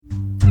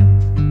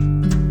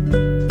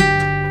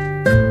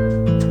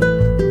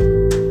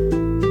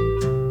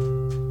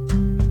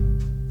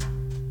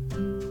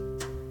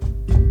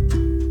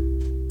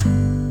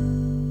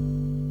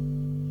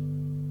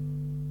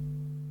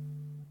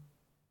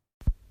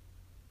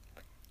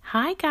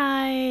Hi,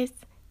 guys.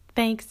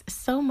 Thanks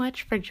so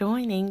much for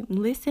joining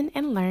Listen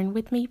and Learn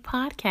with Me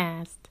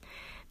podcast.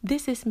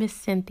 This is Miss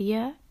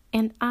Cynthia,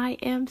 and I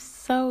am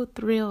so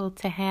thrilled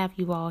to have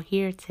you all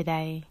here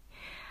today.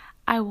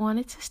 I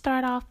wanted to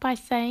start off by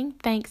saying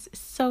thanks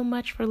so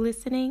much for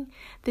listening.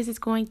 This is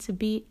going to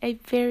be a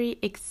very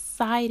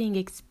exciting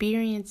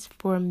experience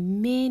for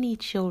many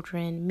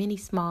children, many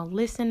small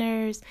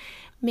listeners,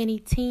 many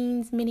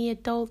teens, many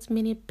adults,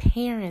 many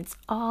parents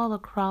all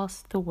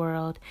across the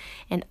world.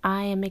 And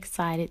I am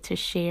excited to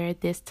share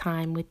this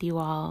time with you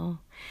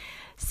all.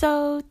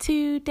 So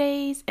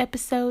today's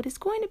episode is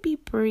going to be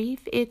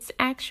brief. It's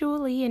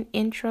actually an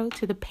intro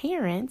to the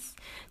parents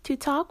to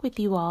talk with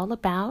you all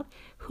about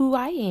who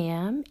I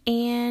am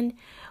and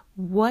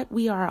what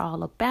we are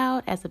all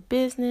about as a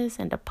business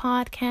and a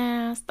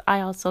podcast.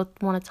 I also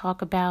want to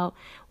talk about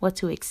what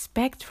to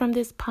expect from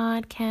this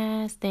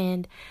podcast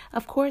and,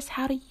 of course,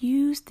 how to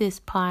use this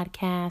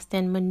podcast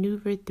and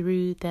maneuver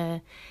through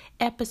the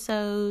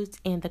episodes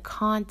and the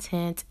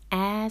content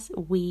as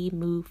we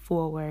move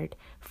forward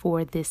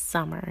for this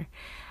summer.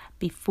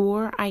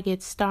 Before I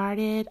get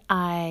started,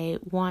 I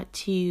want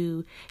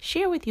to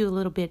share with you a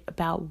little bit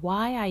about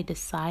why I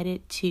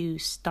decided to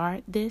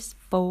start this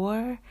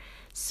for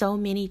so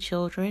many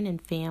children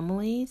and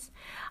families.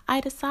 I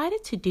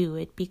decided to do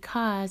it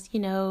because,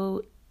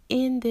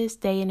 in this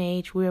day and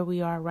age where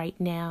we are right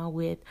now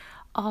with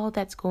all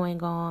that's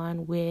going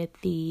on with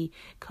the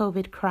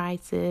COVID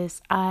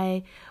crisis,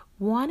 I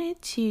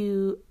wanted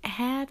to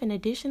have an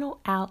additional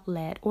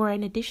outlet or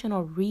an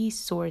additional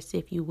resource,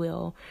 if you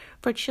will,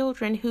 for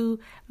children who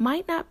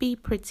might not be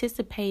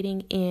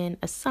participating in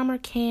a summer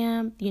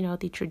camp,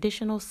 the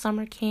traditional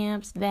summer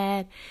camps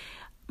that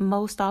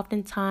most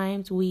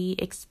oftentimes we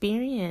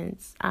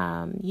experience,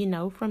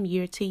 from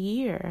year to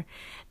year.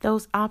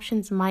 Those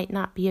options might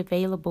not be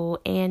available.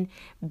 And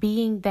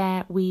being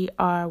that we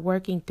are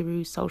working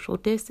through social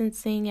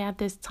distancing at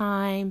this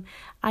time,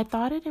 I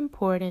thought it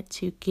important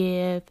to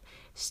give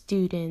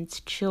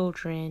students,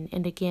 children,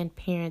 and again,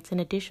 parents, an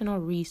additional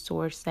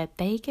resource that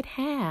they could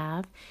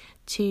have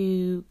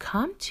to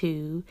come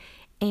to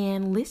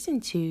and listen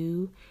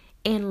to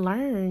and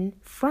learn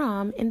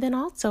from, and then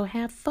also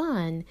have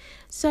fun.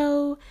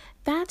 So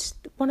that's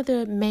one of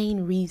the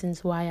main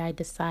reasons why I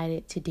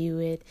decided to do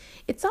it.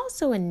 It's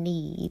also a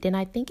need, and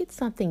I think it's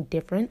something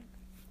different.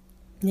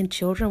 And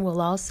children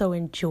will also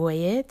enjoy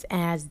it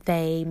as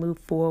they move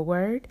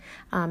forward.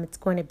 It's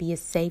going to be a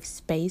safe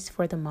space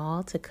for them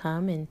all to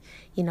come and,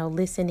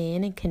 listen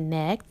in and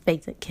connect. They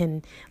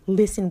can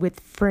listen with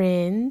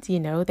friends,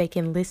 they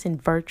can listen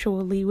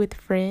virtually with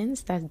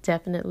friends. That's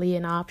definitely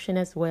an option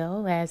as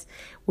well, as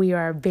we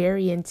are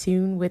very in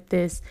tune with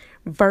this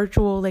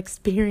virtual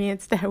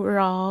experience that we're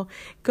all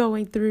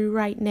going through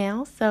right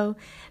now. So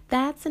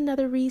that's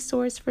another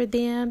resource for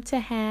them to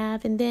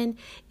have. And then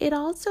it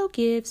also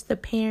gives the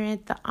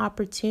parent the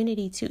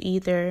opportunity to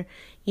either,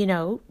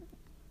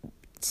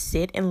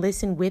 sit and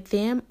listen with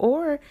them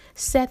or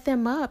set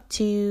them up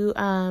to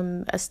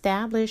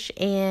establish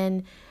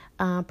and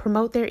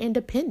promote their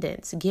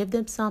independence. Give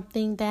them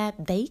something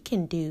that they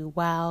can do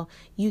while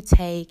you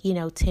take,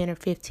 10 or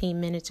 15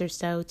 minutes or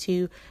so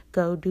to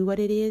go do what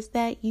it is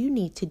that you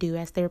need to do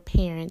as their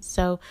parents.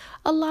 So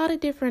a lot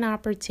of different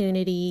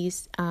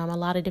opportunities, a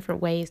lot of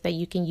different ways that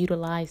you can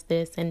utilize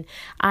this. And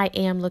I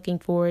am looking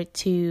forward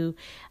to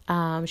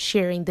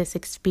sharing this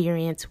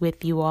experience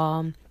with you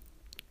all.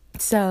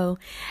 So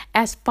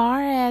as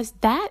far as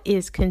that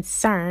is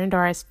concerned,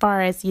 or as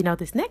far as,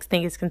 this next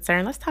thing is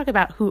concerned, let's talk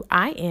about who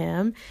I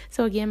am.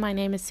 So again, my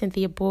name is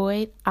Cynthia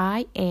Boyd.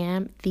 I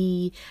am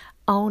the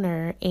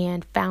owner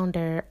and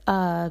founder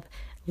of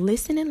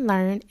Listen and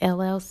Learn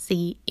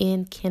LLC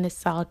in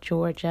Kennesaw,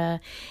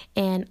 Georgia.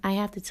 And I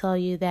have to tell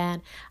you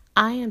that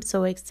I am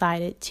so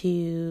excited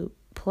to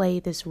play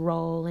this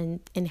role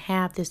and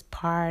have this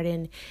part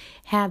and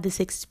have this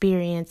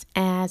experience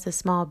as a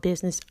small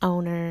business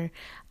owner,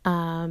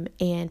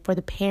 and for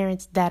the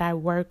parents that I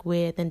work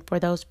with and for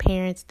those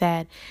parents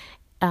that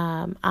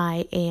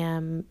I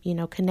am,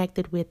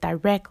 connected with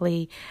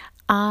directly.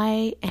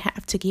 I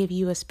have to give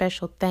you a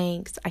special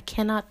thanks. I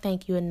cannot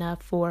thank you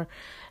enough for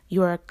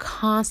your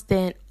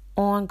constant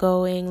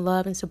ongoing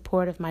love and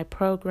support of my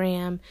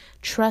program,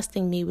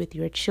 trusting me with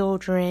your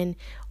children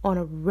on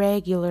a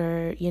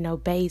regular,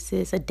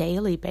 basis, a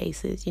daily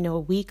basis, a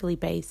weekly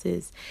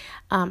basis.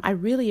 I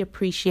really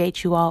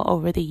appreciate you all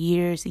over the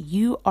years.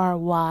 You are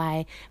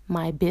why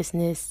my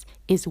business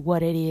is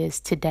what it is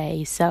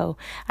today. So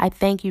I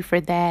thank you for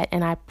that.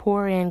 And I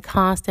pour in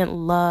constant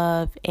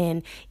love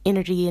and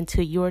energy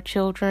into your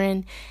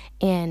children.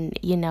 And,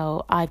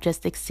 I've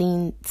just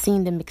seen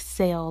them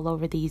excel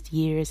over these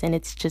years. And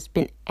it's just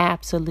been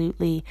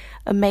absolutely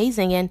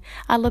amazing. And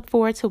I look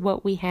forward to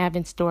what we have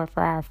in store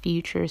for our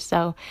future.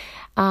 So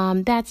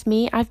that's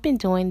me. I've been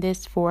doing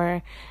this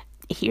for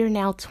here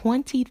now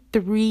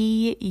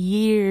 23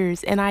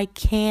 years, and I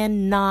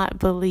cannot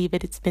believe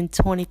it. It's been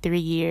 23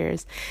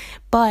 years.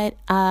 But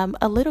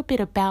a little bit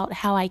about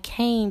how I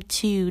came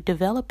to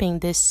developing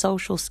this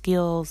social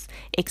skills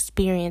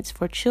experience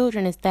for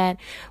children is that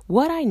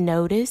what I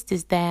noticed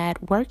is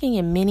that working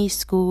in many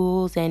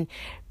schools and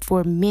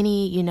for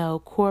many,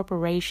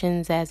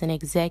 corporations as an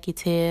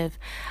executive,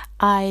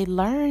 I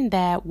learned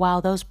that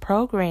while those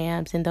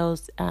programs and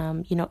those,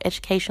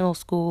 educational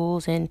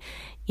schools and,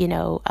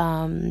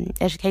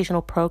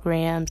 educational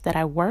programs that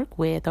I work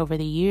with over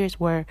the years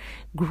were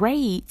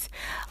great,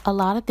 a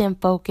lot of them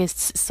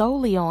focused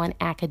solely on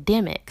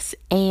academics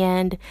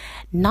and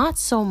not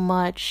so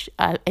much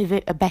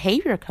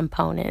behavior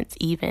components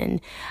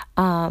even,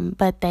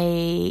 but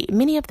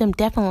many of them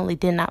definitely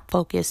did not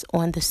focus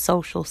on the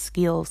social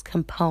skills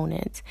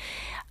component.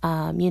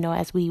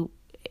 As we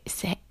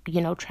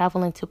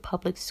travel into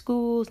public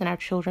schools and our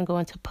children go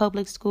into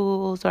public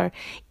schools or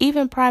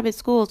even private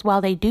schools,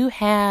 while they do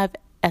have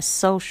a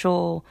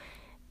social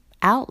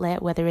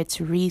outlet, whether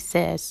it's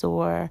recess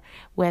or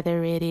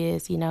whether it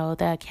is,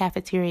 the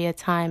cafeteria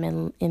time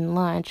in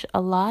lunch,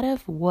 a lot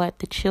of what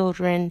the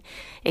children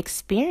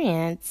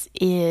experience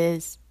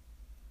is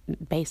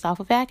based off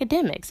of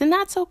academics. And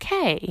that's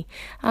okay,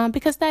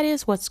 because that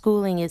is what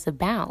schooling is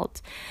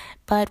about.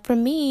 But for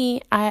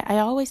me, I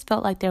always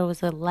felt like there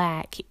was a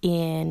lack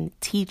in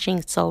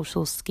teaching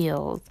social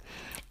skills.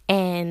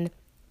 And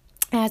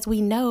as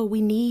we know, we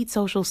need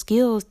social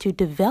skills to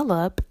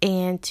develop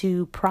and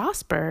to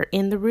prosper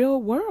in the real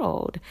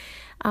world.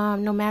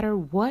 No matter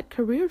what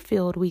career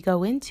field we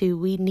go into,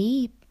 we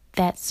need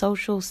that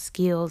social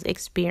skills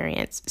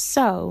experience.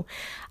 So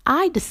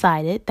I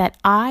decided that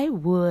I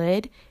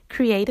would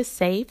create a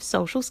safe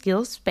social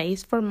skills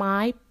space for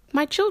my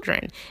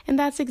children. And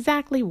that's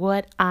exactly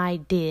what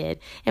I did.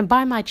 And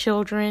by my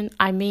children,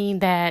 I mean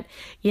that,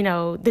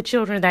 the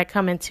children that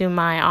come into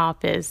my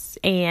office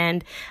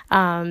and,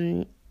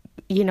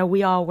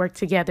 we all work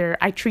together.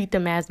 I treat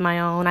them as my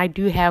own. I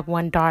do have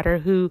one daughter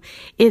who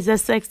is a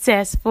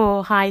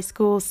successful high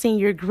school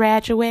senior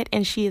graduate,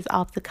 and she is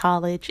off to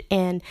college.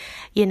 And,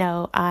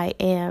 I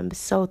am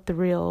so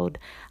thrilled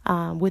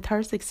with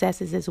her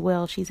successes as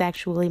well. She's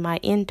actually my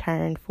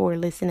intern for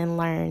Listen and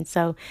Learn.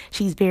 So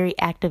she's very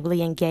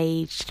actively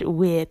engaged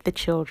with the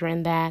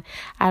children that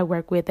I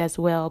work with as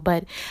well.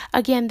 But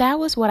again, that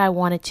was what I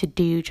wanted to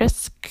do.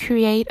 Just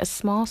create a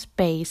small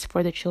space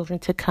for the children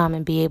to come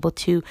and be able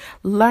to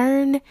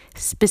learn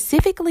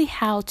specifically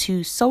how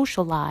to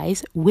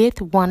socialize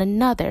with one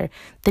another.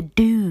 The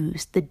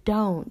do's, the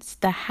don'ts,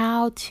 the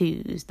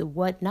how-tos, the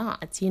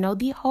whatnots,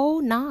 the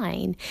whole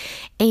nine.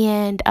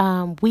 And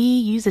we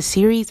use a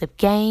series of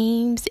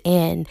games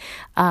and,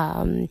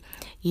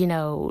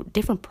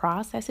 different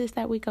processes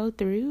that we go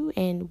through,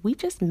 and we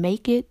just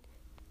make it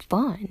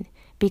fun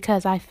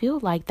because I feel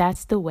like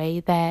that's the way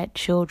that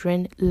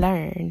children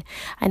learn.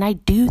 And I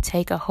do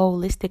take a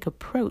holistic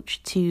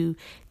approach to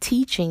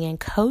teaching and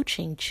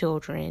coaching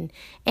children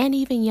and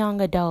even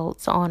young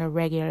adults on a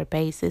regular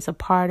basis. A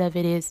part of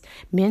it is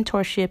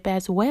mentorship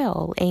as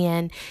well.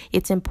 And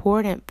it's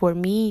important for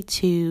me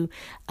to,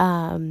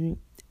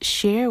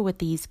 share with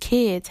these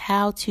kids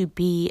how to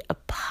be a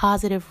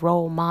positive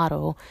role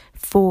model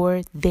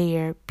for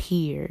their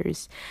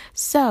peers.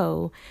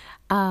 So,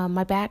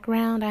 my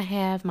background, I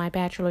have my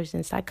bachelor's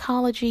in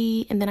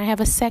psychology, and then I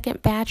have a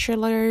second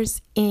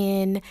bachelor's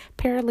in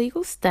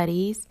paralegal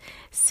studies,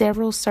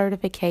 several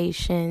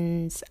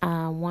certifications,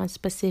 one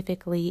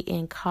specifically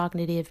in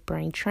cognitive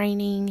brain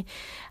training.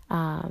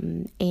 I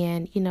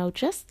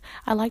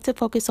like to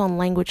focus on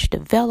language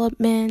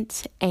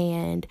development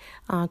and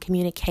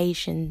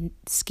communication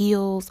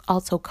skills,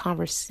 also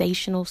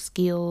conversational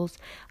skills,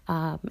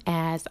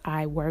 as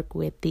I work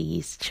with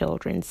these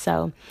children.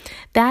 So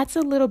that's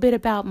a little bit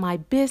about my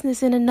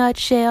business in a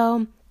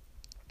nutshell.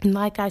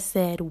 Like I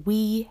said,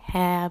 we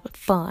have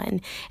fun.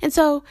 And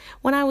so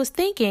when I was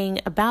thinking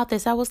about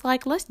this, I was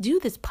like, let's do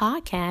this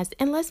podcast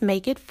and let's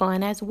make it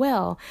fun as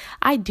well.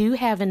 I do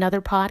have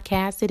another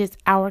podcast. It is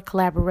Our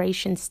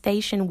Collaboration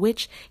Station,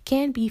 which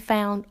can be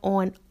found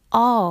on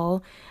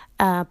all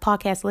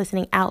podcast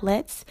listening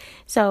outlets.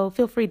 So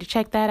feel free to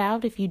check that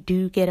out if you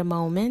do get a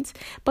moment.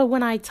 But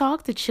when I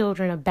talk to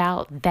children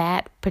about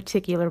that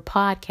particular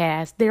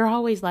podcast, they're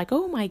always like,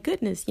 oh my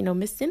goodness,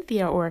 Miss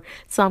Cynthia, or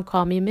some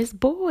call me Miss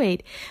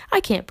Boyd. I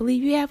can't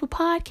believe you have a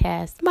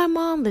podcast. My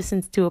mom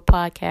listens to a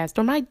podcast,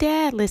 or my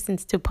dad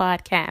listens to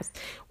podcasts.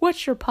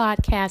 What's your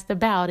podcast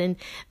about? And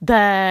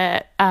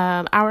the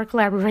Our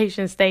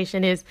Collaboration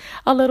Station is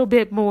a little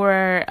bit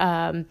more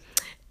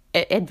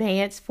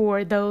advanced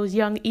for those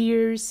young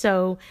ears.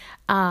 So,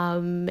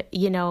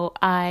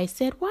 I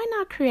said, why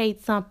not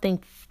create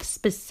something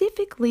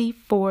specifically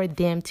for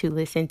them to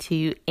listen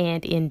to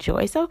and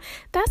enjoy? So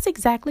that's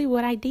exactly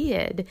what I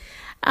did.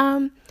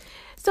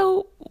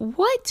 So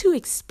what to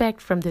expect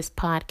from this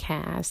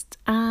podcast?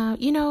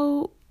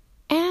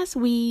 As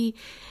we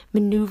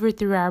maneuver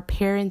through our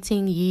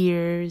parenting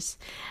years,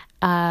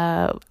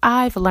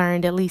 I've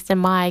learned, at least in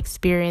my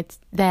experience,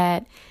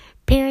 that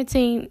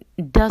parenting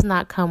does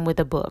not come with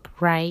a book,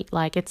 right?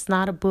 Like, it's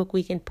not a book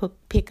we can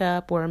pick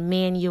up or a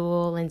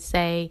manual and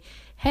say,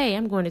 hey,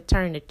 I'm going to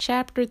turn to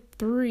chapter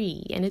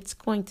 3 and it's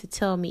going to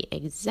tell me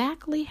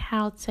exactly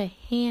how to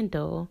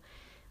handle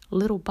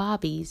little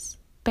Bobby's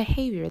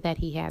behavior that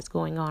he has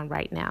going on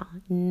right now.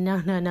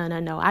 No.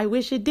 I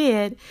wish it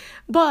did,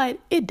 but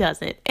it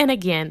doesn't. And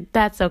again,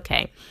 that's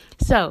okay.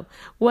 So,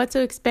 what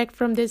to expect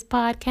from this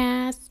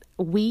podcast?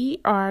 We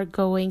are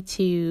going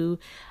to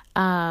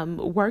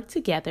work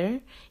together,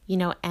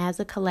 as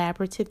a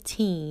collaborative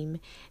team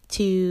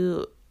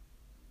to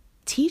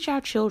teach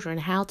our children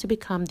how to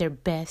become their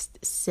best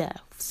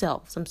selves.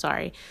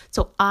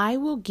 So I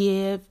will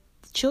give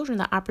children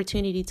the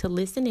opportunity to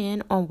listen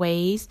in on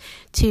ways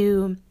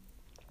to,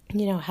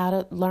 how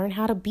to learn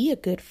how to be a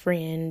good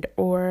friend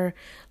or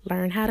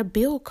learn how to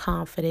build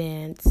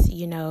confidence,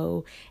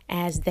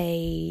 as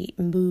they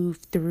move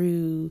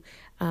through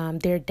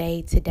their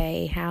day to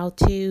day, how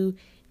to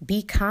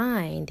be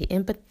kind,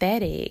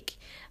 empathetic,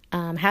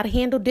 how to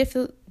handle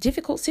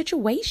difficult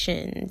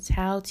situations,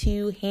 how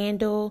to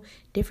handle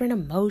different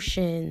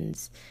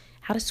emotions,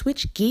 how to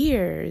switch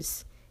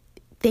gears,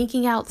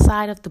 thinking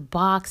outside of the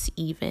box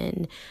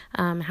even.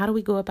 How do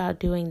we go about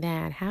doing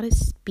that? How to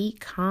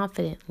speak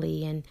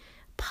confidently and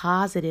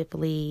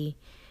positively,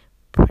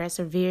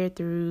 persevere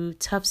through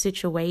tough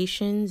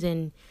situations,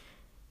 and,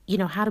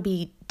 how to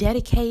be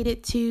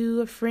dedicated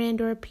to a friend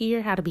or a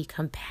peer, how to be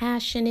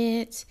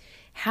compassionate,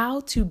 how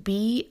to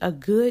be a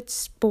good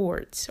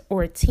sport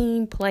or a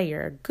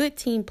good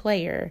team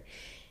player,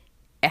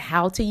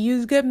 how to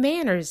use good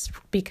manners,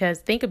 because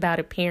think about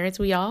it, parents,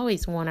 we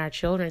always want our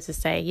children to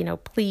say,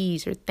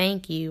 please or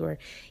thank you or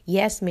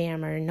yes,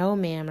 ma'am, or no,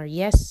 ma'am, or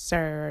yes,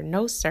 sir, or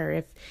no,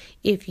 sir,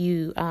 if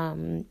you,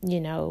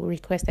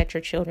 request that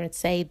your children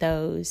say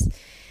those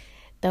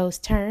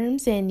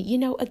terms. And,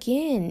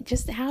 again,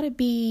 just how to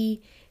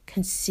be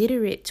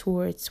considerate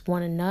towards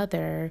one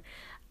another.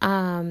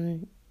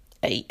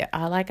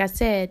 Like I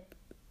said,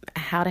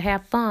 how to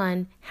have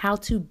fun, how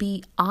to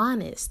be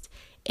honest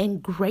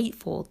and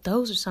grateful.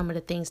 Those are some of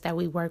the things that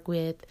we work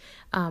with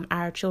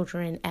our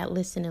children at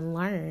Listen and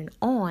Learn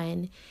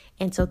on.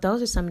 And so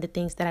those are some of the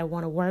things that I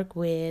want to work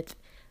with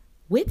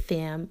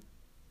them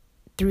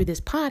through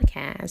this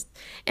podcast.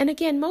 And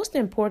again, most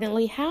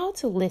importantly, how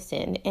to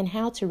listen and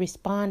how to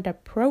respond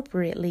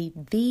appropriately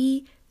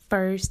the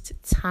first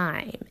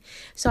time.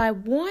 So I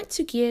want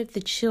to give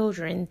the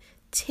children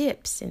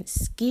tips and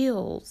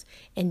skills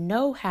and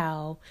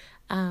know-how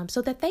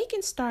so that they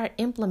can start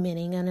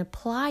implementing and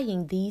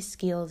applying these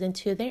skills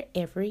into their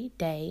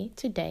everyday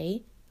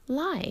today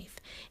life.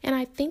 And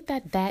I think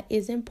that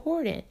is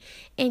important.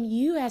 And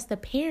you as the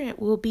parent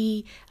will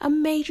be a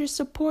major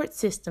support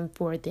system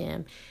for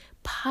them,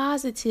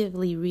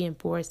 positively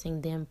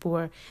reinforcing them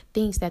for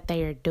things that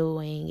they are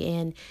doing.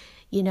 And,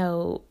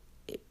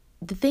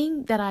 the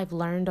thing that I've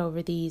learned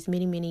over these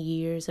many, many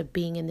years of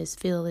being in this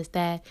field is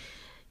that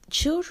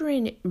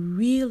children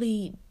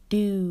really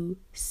do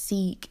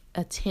seek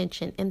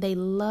attention, and they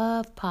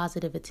love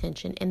positive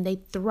attention, and they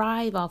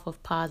thrive off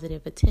of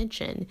positive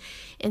attention.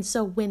 And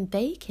so when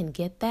they can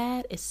get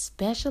that,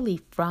 especially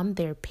from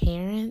their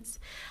parents,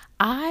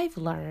 I've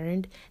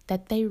learned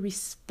that they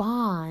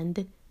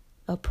respond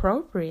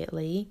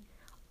appropriately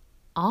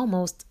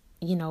almost,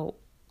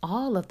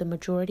 all of the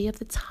majority of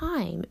the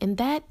time. And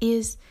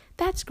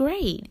that's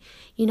great,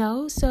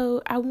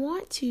 so I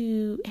want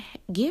to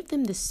give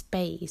them the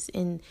space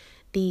and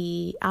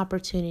the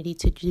opportunity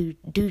to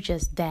do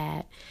just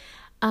that.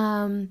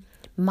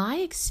 My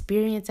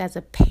experience as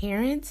a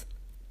parent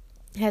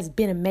has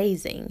been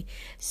amazing.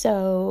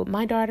 So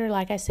my daughter,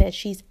 like I said,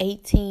 she's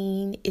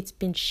 18. It's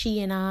been she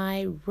and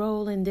I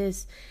rolling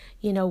this,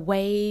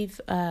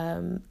 wave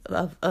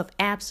of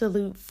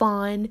absolute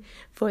fun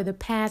for the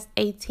past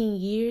 18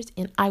 years,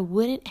 and I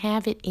wouldn't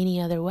have it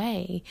any other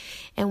way.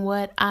 And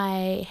what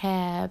I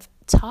have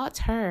taught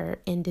her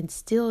and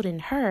instilled in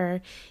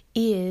her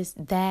is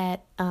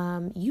that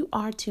you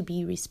are to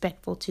be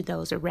respectful to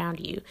those around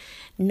you.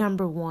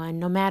 Number one,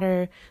 no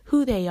matter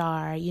who they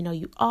are,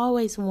 you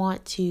always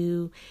want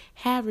to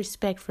have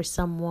respect for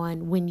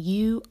someone when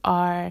you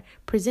are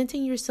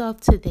presenting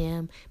yourself to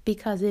them,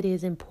 because it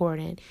is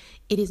important.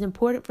 It is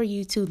important for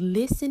you to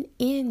listen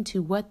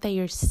into what they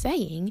are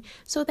saying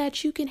so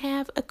that you can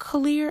have a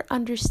clear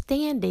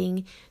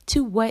understanding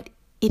to what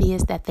it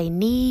is that they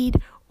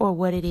need, or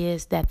what it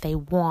is that they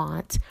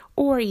want,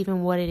 or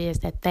even what it is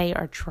that they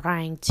are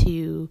trying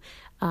to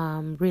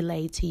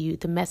relay to you,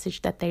 the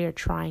message that they are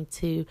trying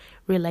to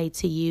relay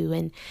to you.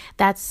 And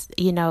that's,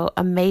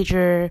 a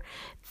major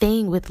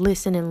thing with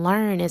Listen and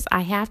Learn is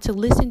I have to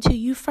listen to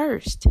you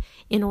first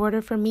in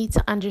order for me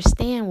to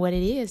understand what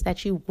it is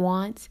that you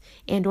want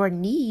and or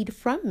need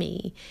from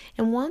me.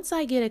 And once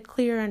I get a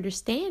clear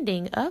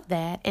understanding of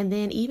that, and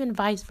then even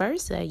vice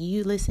versa,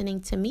 you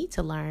listening to me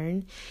to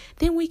learn,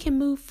 then we can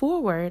move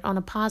forward on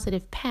a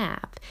positive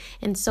path.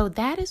 And so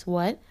that is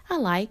what I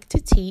like to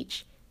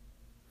teach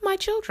my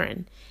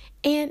children.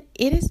 And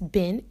it has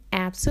been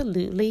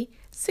absolutely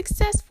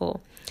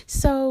successful.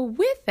 So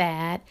with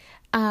that,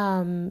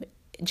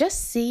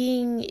 just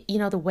seeing,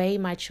 the way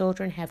my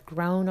children have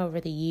grown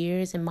over the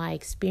years and my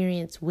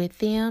experience with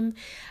them,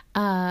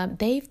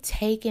 they've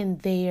taken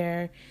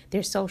their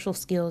social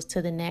skills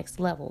to the next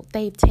level.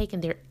 They've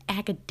taken their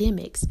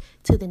academics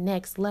to the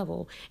next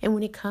level. And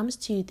when it comes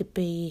to the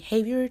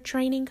behavior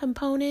training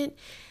component,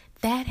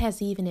 that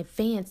has even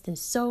advanced in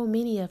so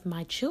many of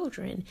my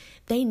children.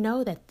 They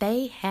know that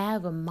they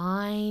have a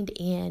mind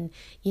and,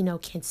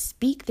 can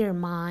speak their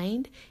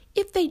mind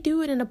if they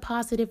do it in a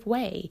positive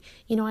way.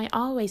 I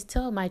always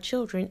tell my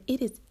children, it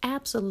is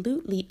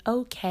absolutely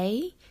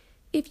okay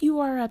if you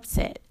are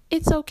upset.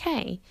 It's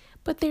okay.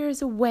 But there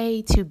is a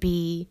way to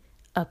be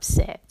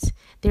upset.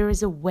 There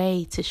is a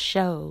way to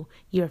show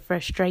your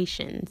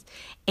frustrations.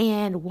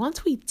 And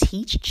once we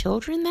teach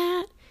children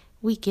that,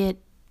 we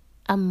get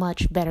a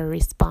much better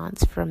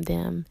response from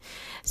them.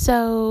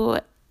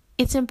 So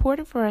it's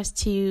important for us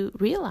to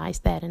realize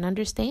that and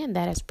understand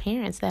that as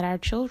parents, that our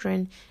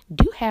children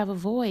do have a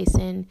voice,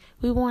 and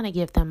we want to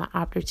give them an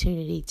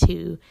opportunity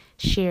to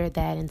share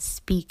that and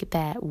speak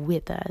that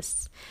with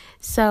us.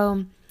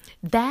 So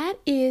that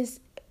is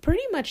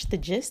pretty much the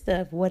gist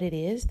of what it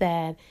is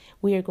that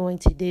we are going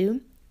to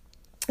do.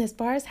 As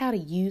far as how to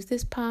use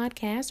this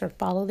podcast or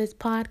follow this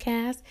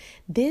podcast,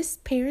 this,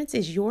 parents,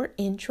 is your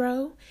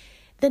intro.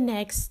 The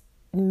next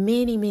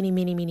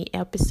many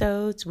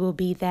episodes will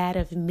be that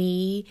of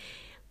me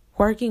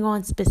working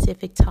on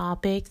specific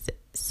topics,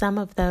 some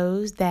of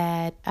those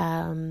that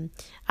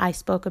I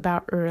spoke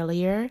about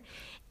earlier,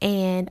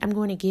 and I'm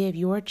going to give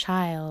your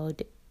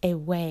child a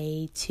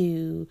way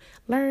to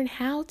learn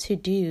how to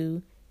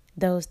do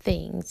those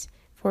things.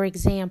 For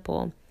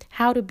example,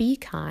 how to be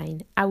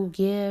kind. I will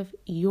give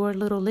your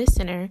little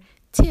listener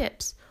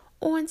tips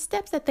on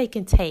steps that they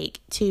can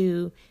take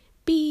to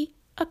be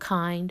a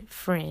kind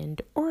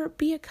friend or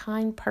be a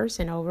kind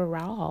person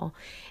overall.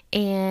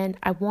 And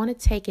I want to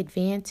take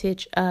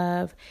advantage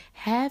of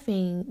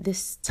having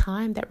this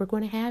time that we're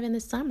going to have in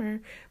the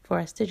summer for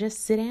us to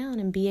just sit down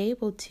and be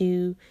able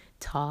to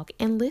talk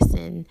and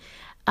listen.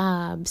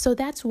 So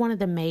that's one of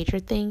the major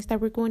things that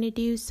we're going to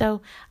do.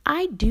 So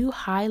I do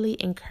highly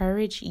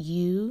encourage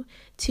you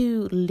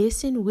to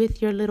listen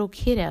with your little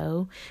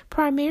kiddo,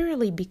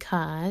 primarily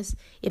because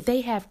if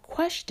they have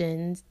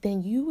questions,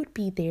 then you would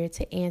be there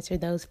to answer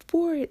those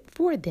for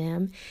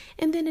them.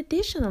 And then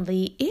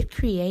additionally, it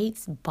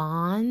creates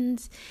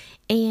bonds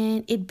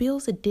and it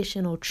builds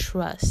additional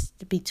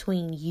trust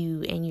between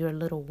you and your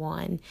little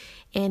one.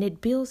 And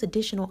it builds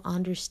additional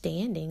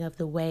understanding of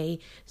the way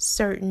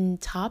certain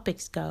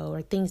topics go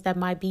or things that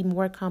might be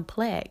more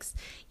complex.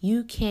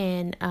 You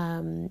can,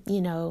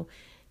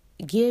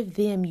 give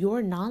them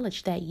your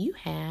knowledge that you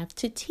have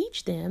to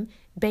teach them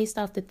based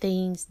off the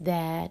things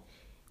that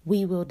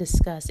we will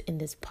discuss in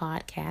this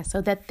podcast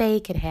so that they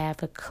could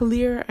have a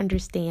clear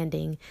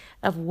understanding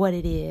of what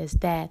it is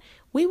that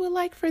we would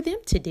like for them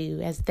to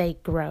do as they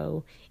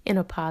grow in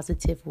a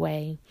positive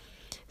way.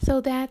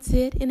 So that's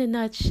it in a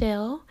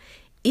nutshell.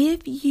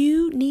 If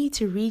you need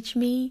to reach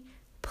me,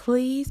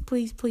 please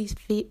feel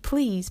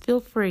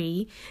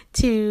free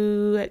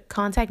to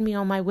contact me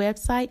on my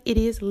website. It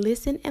is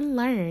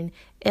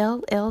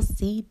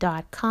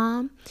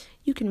listenandlearnllc.com.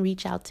 You can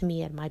reach out to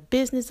me at my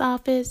business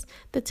office.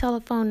 The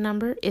telephone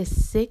number is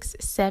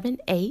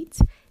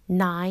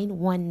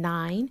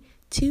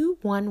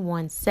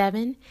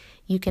 678-919-2117.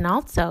 You can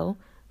also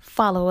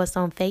follow us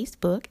on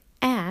Facebook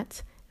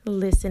at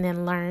Listen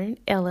and Learn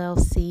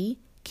LLC,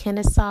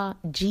 Kennesaw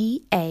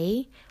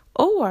GA,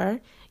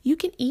 or you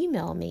can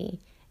email me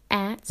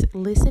at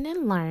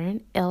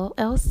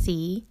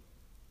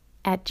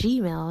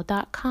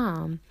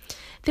listenandlearnllc@gmail.com.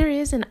 There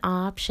is an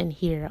option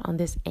here on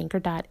this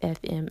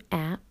Anchor.fm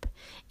app,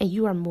 and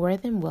you are more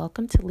than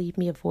welcome to leave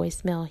me a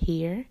voicemail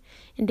here.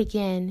 And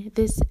again,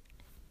 this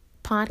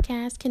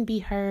podcast can be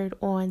heard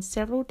on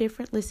several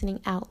different listening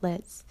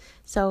outlets,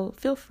 so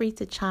feel free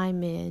to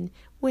chime in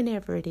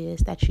whenever it is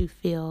that you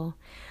feel.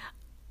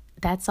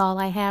 That's all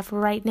I have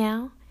for right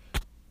now.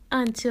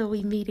 Until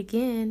we meet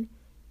again,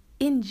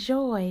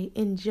 enjoy,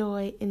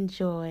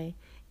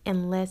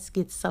 and let's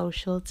get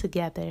social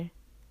together.